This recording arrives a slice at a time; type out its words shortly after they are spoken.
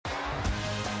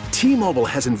T-Mobile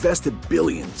has invested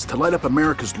billions to light up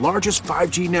America's largest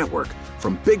 5G network,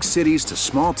 from big cities to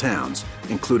small towns,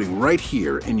 including right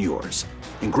here in yours.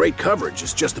 And great coverage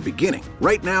is just the beginning.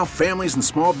 Right now, families and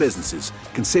small businesses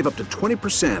can save up to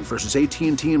 20% versus AT&T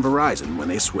and Verizon when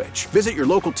they switch. Visit your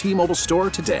local T-Mobile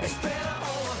store today.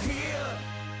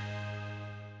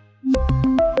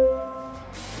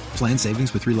 Plan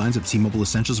savings with 3 lines of T-Mobile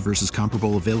Essentials versus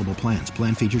comparable available plans.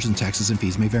 Plan features and taxes and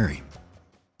fees may vary.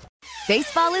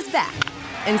 Baseball is back,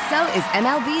 and so is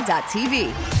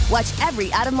MLB.tv. Watch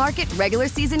every out-of-market regular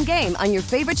season game on your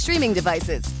favorite streaming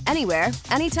devices, anywhere,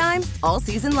 anytime, all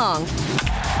season long.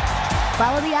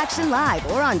 Follow the action live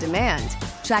or on demand.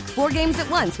 Track 4 games at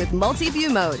once with multi-view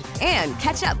mode and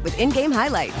catch up with in-game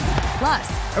highlights.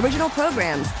 Plus, original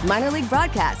programs, minor league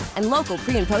broadcasts, and local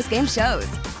pre- and post-game shows.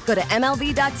 Go to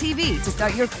MLB.tv to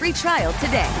start your free trial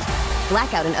today.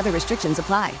 Blackout and other restrictions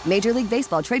apply. Major League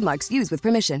Baseball trademarks used with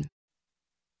permission.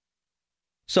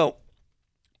 So,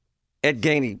 Ed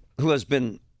Gainey, who has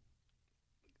been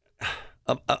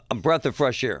a breath of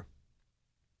fresh air,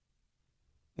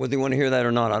 whether you want to hear that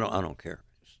or not, I don't care.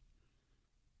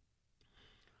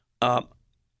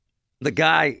 The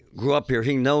guy grew up here.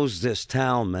 He knows this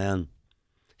town, man.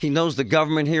 He knows the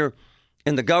government here,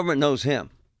 and the government knows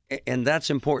him, and that's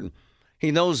important. He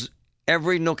knows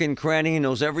every nook and cranny. He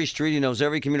knows every street. He knows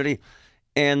every community,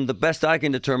 and the best I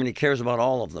can determine, he cares about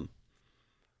all of them.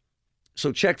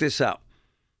 So check this out.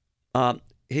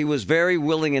 He was very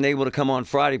willing and able to come on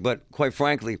Friday, but quite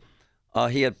frankly,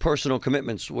 he had personal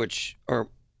commitments, which are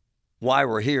why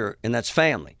we're here, and that's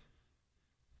family.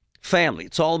 Family.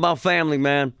 It's all about family,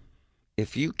 man.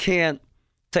 If you can't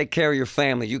take care of your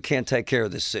family, you can't take care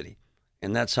of this city.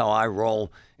 And that's how I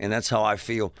roll, and that's how I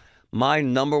feel. My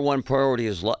number one priority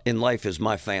in life is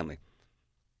my family.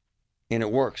 And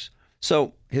it works.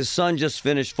 So his son just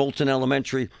finished Fulton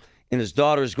Elementary, and his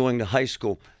daughter is going to high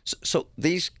school. So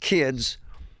these kids,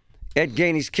 Ed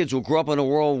Gainey's kids, will grow up in a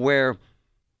world where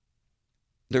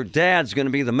their dad's going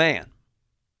to be the man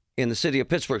in the city of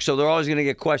Pittsburgh. So they're always going to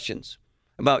get questions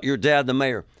about your dad, the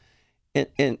mayor.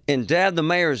 And Dad, the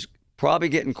mayor's probably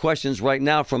getting questions right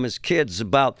now from his kids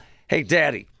about, hey,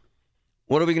 Daddy,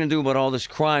 what are we going to do about all this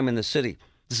crime in the city?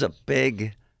 This is a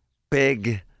big,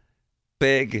 big,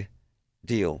 big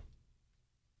deal.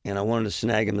 And I wanted to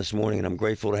snag him this morning, and I'm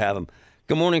grateful to have him.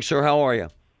 Good morning, sir. How are you?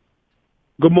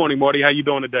 Good morning, Marty. How you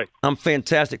doing today? I'm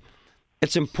fantastic.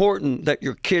 It's important that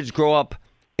your kids grow up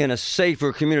in a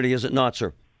safer community, is it not,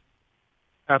 sir?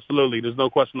 Absolutely. There's no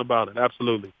question about it.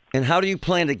 Absolutely. And how do you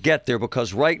plan to get there?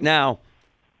 Because right now,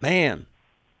 man,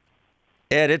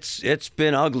 Ed, it's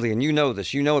been ugly, and you know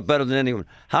this. You know it better than anyone.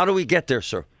 How do we get there,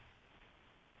 sir?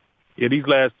 Yeah, these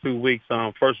last 2 weeks,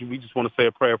 first, we just want to say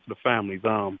a prayer for the families.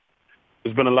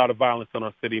 There's been a lot of violence in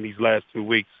our city in these last 2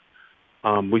 weeks.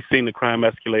 We've seen the crime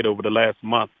escalate over the last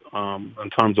month in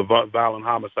terms of violent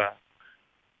homicide.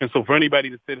 And so for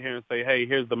anybody to sit here and say, hey,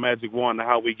 here's the magic wand and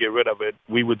how we get rid of it,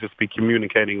 we would just be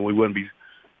communicating and we wouldn't be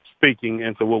speaking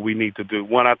into what we need to do.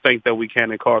 One, I think that we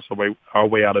can incarcerate our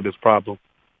way out of this problem.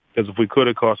 Because if we could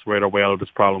incarcerate our way out of this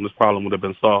problem would have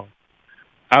been solved.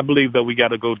 I believe that we got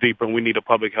to go deeper and we need a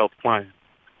public health plan.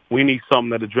 We need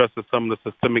something that addresses some of the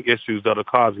systemic issues that are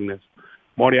causing this.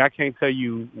 Marty, I can't tell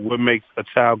you what makes a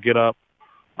child get up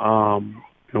and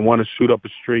want to shoot up a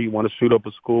street, want to shoot up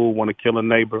a school, want to kill a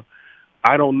neighbor.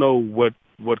 I don't know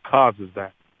what causes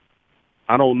that.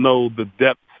 I don't know the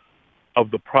depth of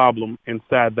the problem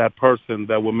inside that person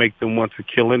that would make them want to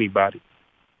kill anybody.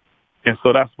 And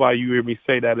so that's why you hear me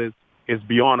say that it's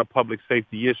beyond a public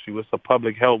safety issue. It's a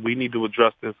public health. We need to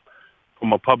address this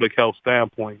from a public health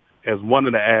standpoint as one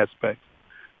of the aspects.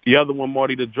 The other one,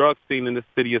 Marty, the drug scene in the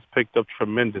city has picked up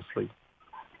tremendously.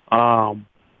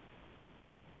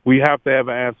 We have to have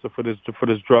an answer for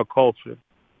this drug culture.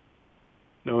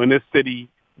 You know, in this city,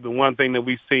 the one thing that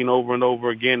we've seen over and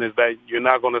over again is that we're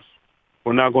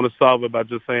not going to solve it by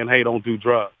just saying, hey, don't do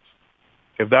drugs.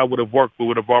 If that would have worked, it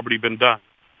would have already been done.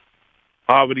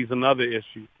 Poverty is another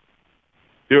issue.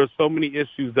 There are so many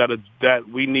issues that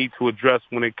we need to address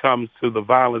when it comes to the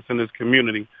violence in this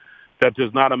community that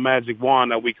there's not a magic wand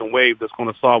that we can wave that's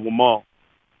going to solve them all.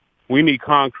 We need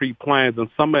concrete plans,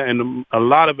 and a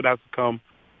lot of it has to come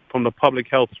from the public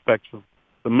health spectrum,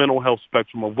 the mental health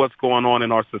spectrum of what's going on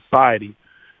in our society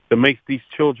that makes these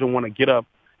children want to get up,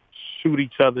 shoot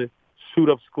each other, shoot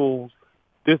up schools.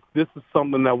 This is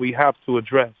something that we have to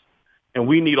address, and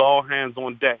we need all hands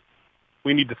on deck.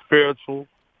 We need the spiritual.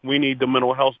 We need the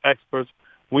mental health experts.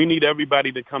 We need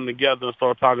everybody to come together and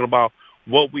start talking about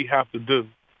what we have to do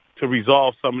to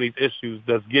resolve some of these issues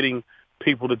that's getting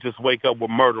people to just wake up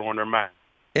with murder on their mind.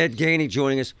 Ed Gainey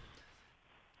joining us.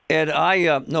 Ed,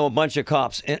 I know a bunch of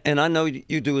cops, and I know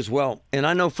you do as well. And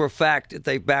I know for a fact that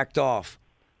they backed off.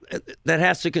 That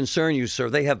has to concern you, sir.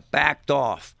 They have backed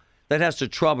off. That has to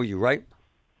trouble you, right?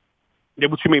 Yeah,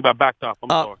 what you mean by backed off? I'm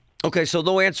sorry. Okay, so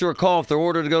they'll answer a call if they're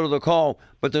ordered to go to the call,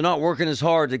 but they're not working as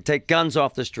hard to take guns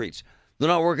off the streets. They're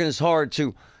not working as hard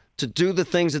to do the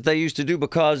things that they used to do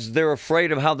because they're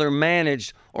afraid of how they're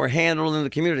managed or handled in the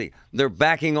community. They're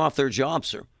backing off their job,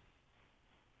 sir.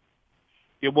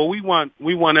 Yeah, well, we want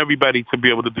everybody to be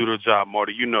able to do their job,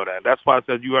 Marty. You know that. That's why I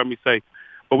said, you heard me say,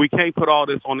 but we can't put all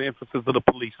this on the emphasis of the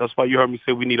police. That's why you heard me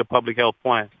say we need a public health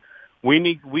plan. We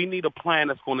need a plan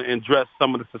that's going to address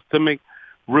some of the systemic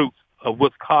roots of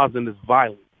what's causing this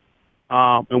violence.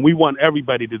 And we want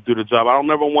everybody to do the job. I don't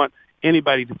never want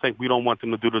anybody to think we don't want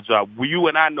them to do the job. You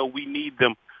and I know we need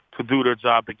them to do their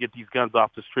job to get these guns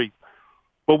off the street.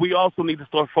 But we also need to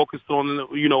start focused on,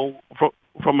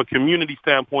 from a community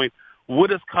standpoint,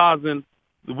 what is causing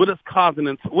the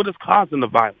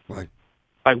violence? Right.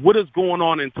 Like, what is going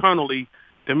on internally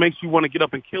that makes you want to get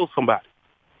up and kill somebody?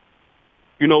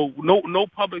 No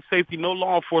public safety, no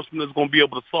law enforcement is going to be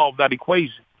able to solve that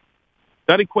equation.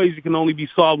 That equation can only be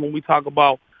solved when we talk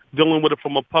about dealing with it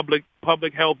from a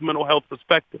public health, mental health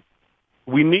perspective.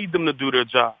 We need them to do their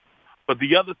job. But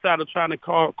the other side of trying to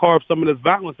carve some of this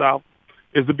violence out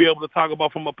is to be able to talk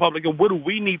about from a public, and what do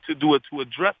we need to do to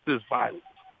address this violence?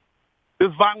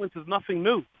 This violence is nothing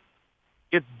new.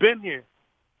 It's been here.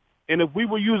 And if we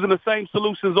were using the same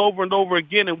solutions over and over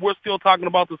again and we're still talking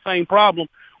about the same problem,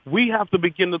 we have to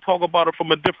begin to talk about it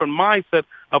from a different mindset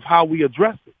of how we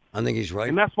address it. I think he's right.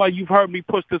 And that's why you've heard me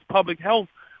push this public health.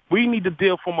 We need to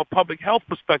deal from a public health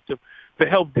perspective to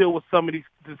help deal with some of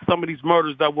these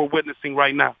murders that we're witnessing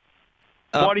right now.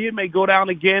 Marty, it may go down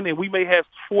again, and we may have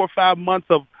 4 or 5 months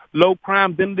of low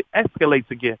crime, then it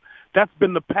escalates again. That's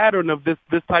been the pattern of this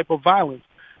type of violence.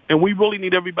 And we really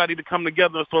need everybody to come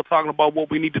together and start talking about what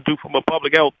we need to do from a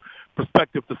public health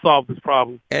perspective to solve this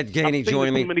problem. Ed Gainey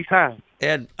joining me. Many times.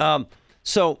 Ed,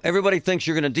 so everybody thinks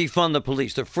you're going to defund the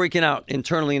police. They're freaking out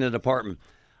internally in the department.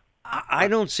 I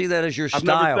don't see that as your style.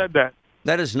 I've never said that.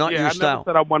 That is not your style. Never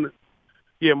said I wanted.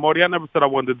 Yeah, Marty, I never said I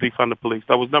wanted to defund the police.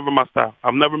 That was never my style.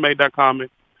 I've never made that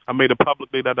comment. I made it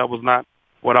publicly that was not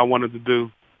what I wanted to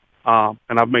do,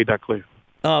 and I've made that clear.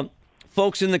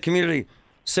 Folks in the community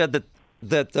said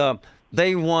that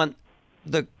they want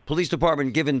the police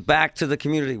department given back to the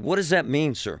community. What does that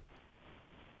mean, sir?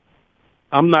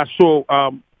 I'm not sure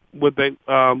what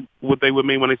they would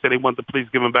mean when they say they want the police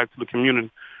given back to the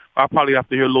community. I'll probably have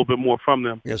to hear a little bit more from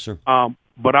them. Yes, sir.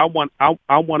 But I want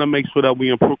to make sure that we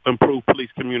improve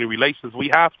police-community relations. We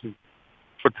have to.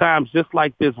 For times just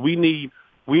like this, we need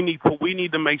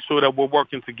to make sure that we're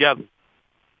working together.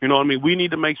 You know what I mean? We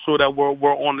need to make sure that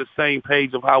we're on the same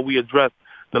page of how we address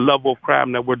the level of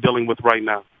crime that we're dealing with right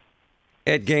now.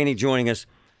 Ed Gainey joining us.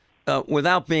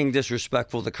 Without being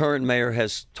disrespectful, the current mayor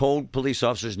has told police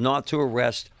officers not to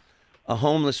arrest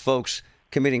homeless folks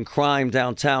committing crime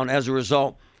downtown. As a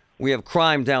result, we have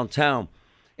crime downtown.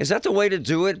 Is that the way to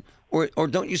do it? Or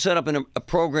don't you set up a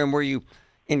program where you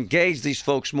engage these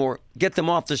folks more, get them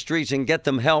off the streets and get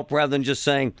them help rather than just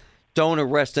saying, don't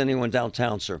arrest anyone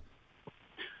downtown, sir?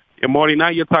 Yeah, Marty, now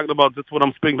you're talking about just what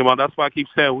I'm speaking about. That's why I keep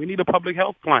saying we need a public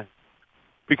health plan.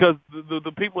 Because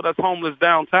the people that's homeless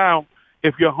downtown,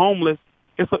 if you're homeless,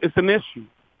 it's an issue.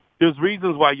 There's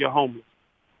reasons why you're homeless.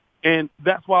 And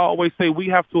that's why I always say we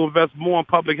have to invest more in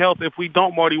public health. If we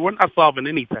don't, Marty, we're not solving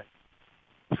anything.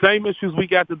 The same issues we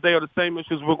got today are the same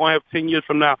issues we're going to have 10 years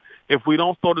from now if we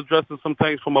don't start addressing some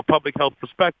things from a public health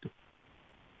perspective.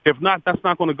 If not, that's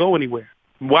not going to go anywhere.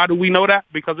 Why do we know that?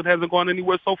 Because it hasn't gone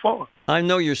anywhere so far. I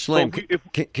know you're slim.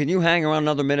 Can you hang around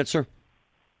another minute, sir?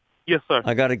 Yes, sir.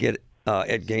 I got to get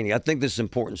Ed Gainey. I think this is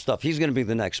important stuff. He's going to be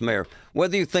the next mayor.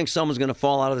 Whether you think someone's going to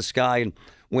fall out of the sky and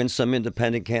win some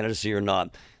independent candidacy or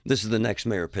not, this is the next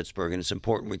mayor of Pittsburgh, and it's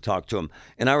important we talk to him.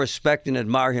 And I respect and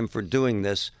admire him for doing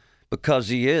this because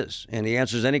he is, and he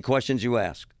answers any questions you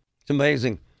ask. It's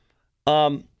amazing.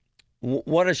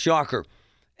 What a shocker.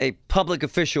 A public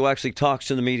official actually talks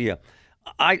to the media.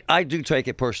 I do take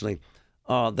it personally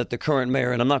that the current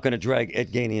mayor, and I'm not going to drag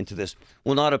Ed Gainey into this,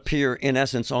 will not appear, in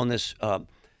essence, on this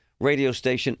radio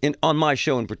station, on my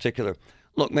show in particular.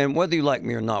 Look, man, whether you like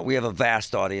me or not, we have a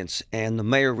vast audience, and the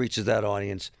mayor reaches that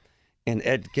audience, and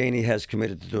Ed Gainey has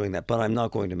committed to doing that. But I'm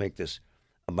not going to make this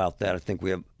about that. I think we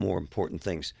have more important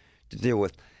things to deal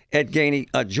with. Ed Gainey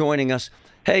joining us.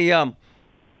 Hey,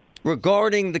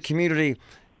 regarding the community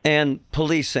and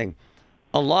policing,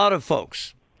 a lot of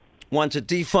folks want to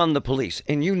defund the police,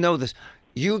 and you know this.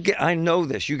 I know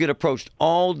this. You get approached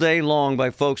all day long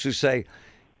by folks who say,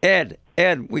 Ed,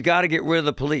 Ed, we got to get rid of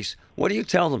the police. What do you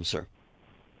tell them, sir?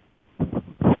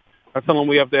 I tell them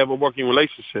we have to have a working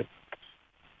relationship.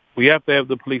 We have to have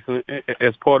the police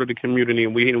as part of the community,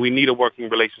 and we need a working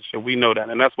relationship. We know that,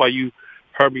 and that's why you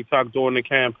heard me talk during the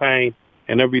campaign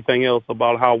and everything else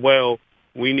about how well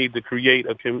we need to create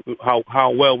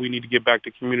how well we need to get back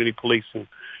to community policing,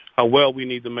 how well we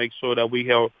need to make sure that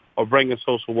we are bringing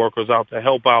social workers out to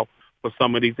help out with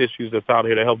some of these issues that's out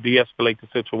here to help de-escalate the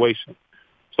situation.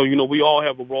 So, we all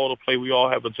have a role to play. We all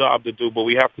have a job to do, but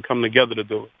we have to come together to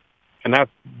do it. And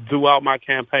that's throughout my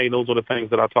campaign. Those are the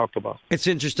things that I talked about. It's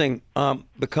interesting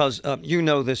because you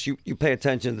know this. You pay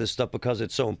attention to this stuff because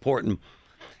it's so important.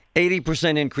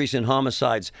 80% increase in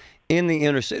homicides in the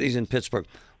inner cities in Pittsburgh.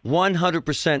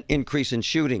 100% increase in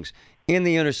shootings in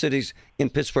the inner cities in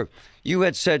Pittsburgh. You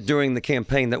had said during the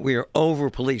campaign that we are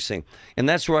over-policing. And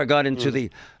that's where I got into the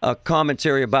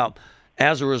commentary about,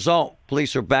 as a result,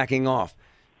 police are backing off.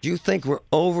 Do you think we're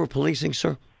over-policing,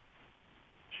 sir?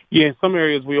 Yeah, in some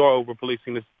areas we are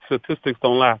over-policing. The statistics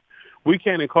don't lie. We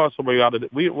can't incarcerate out of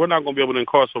it. We're not going to be able to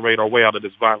incarcerate our way out of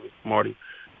this violence, Marty.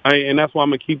 And that's why I'm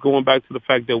going to keep going back to the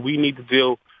fact that we need to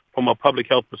deal from a public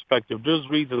health perspective. There's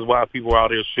reasons why people are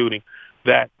out here shooting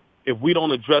that if we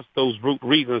don't address those root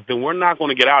reasons, then we're not going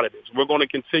to get out of this. We're going to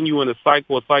continue in a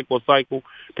cycle.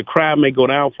 The crime may go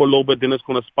down for a little bit, then it's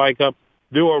going to spike up.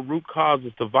 There are root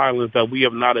causes to violence that we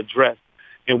have not addressed,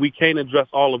 and we can't address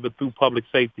all of it through public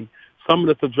safety. Some of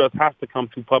this address has to come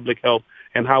through public health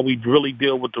and how we really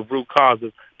deal with the root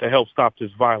causes to help stop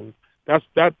this violence.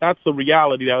 That's a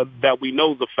reality that we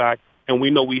know is a fact, and we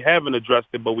know we haven't addressed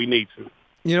it, but we need to.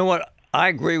 You know what? I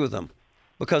agree with them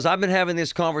because I've been having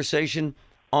this conversation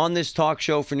on this talk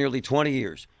show for nearly 20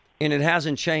 years, and it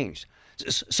hasn't changed.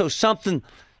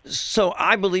 So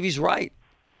I believe he's right.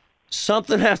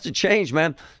 Something has to change,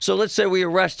 man. So let's say we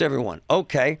arrest everyone.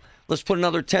 Okay, let's put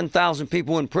another 10,000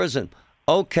 people in prison.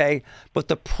 Okay, but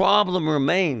the problem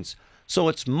remains. So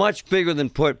it's much bigger than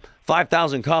put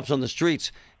 5,000 cops on the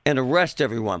streets and arrest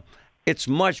everyone. It's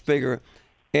much bigger.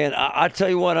 And I tell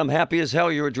you what, I'm happy as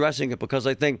hell you're addressing it because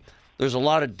I think there's a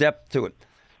lot of depth to it.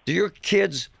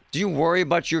 Do you worry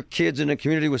about your kids in a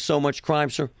community with so much crime,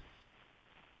 sir?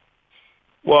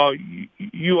 Well,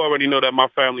 you already know that my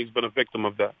family's been a victim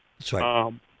of that. That's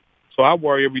right. So I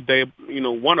worry every day,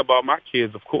 one, about my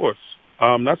kids, of course.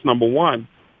 That's number one,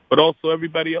 but also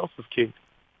everybody else's kids.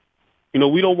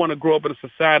 We don't want to grow up in a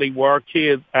society where our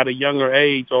kids at a younger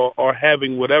age are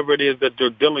having whatever it is that they're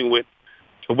dealing with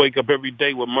to wake up every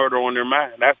day with murder on their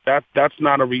mind. That's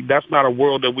not a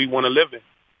world that we want to live in.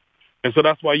 And so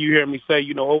that's why you hear me say,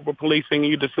 over-policing,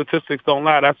 the statistics don't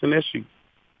lie. That's an issue.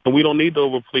 And we don't need to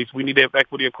over-police. We need to have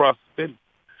equity across the city.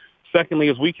 Secondly,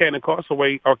 is we can't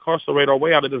incarcerate our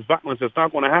way out of this violence. It's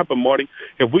not going to happen, Marty.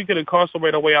 If we could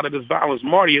incarcerate our way out of this violence,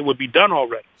 Marty, it would be done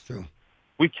already. It's true.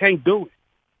 We can't do it.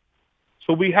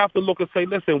 So we have to look and say,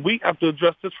 listen, we have to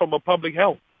address this from a public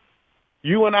health.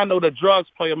 You and I know that drugs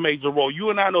play a major role. You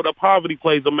and I know that poverty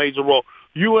plays a major role.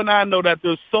 You and I know that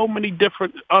there's so many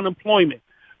different unemployment.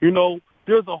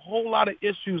 There's a whole lot of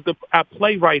issues at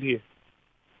play right here.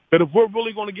 That if we're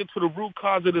really going to get to the root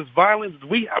cause of this violence,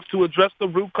 we have to address the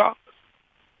root cause.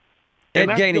 And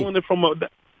that's dealing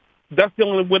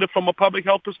with it from a public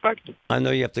health perspective. I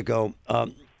know you have to go.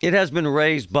 It has been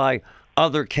raised by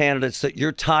other candidates that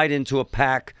you're tied into a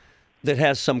PAC that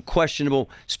has some questionable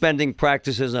spending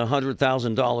practices and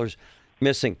 $100,000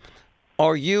 missing.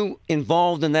 Are you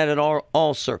involved in that at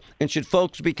all, sir? And should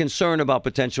folks be concerned about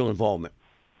potential involvement?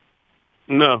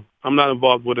 No, I'm not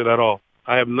involved with it at all.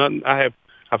 I have nothing. I've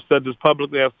said this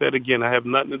publicly. I've said again. I have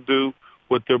nothing to do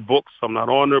with their books. I'm not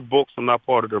on their books. I'm not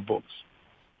part of their books.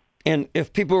 And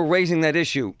if people are raising that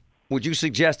issue, would you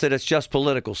suggest that it's just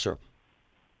political, sir?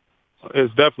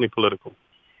 It's definitely political.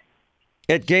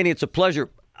 Ed Gainey, it's a pleasure.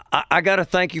 I got to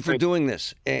thank you for doing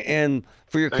this and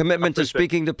for your commitment to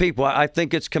speaking to people. I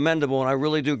think it's commendable, and I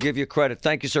really do give you credit.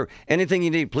 Thank you, sir. Anything you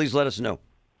need, please let us know.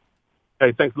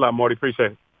 Hey, thanks a lot, Marty.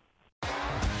 Appreciate it.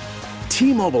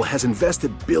 T-Mobile has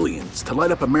invested billions to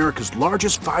light up America's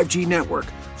largest 5G network,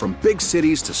 from big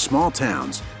cities to small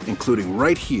towns, including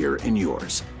right here in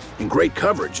yours. And great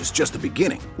coverage is just the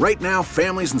beginning. Right now,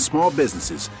 families and small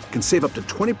businesses can save up to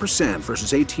 20%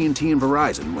 versus AT&T and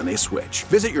Verizon when they switch.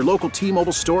 Visit your local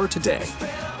T-Mobile store today.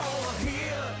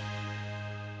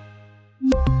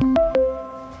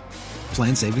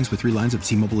 Plan savings with 3 lines of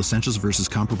T-Mobile Essentials versus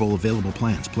comparable available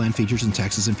plans. Plan features and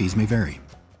taxes and fees may vary.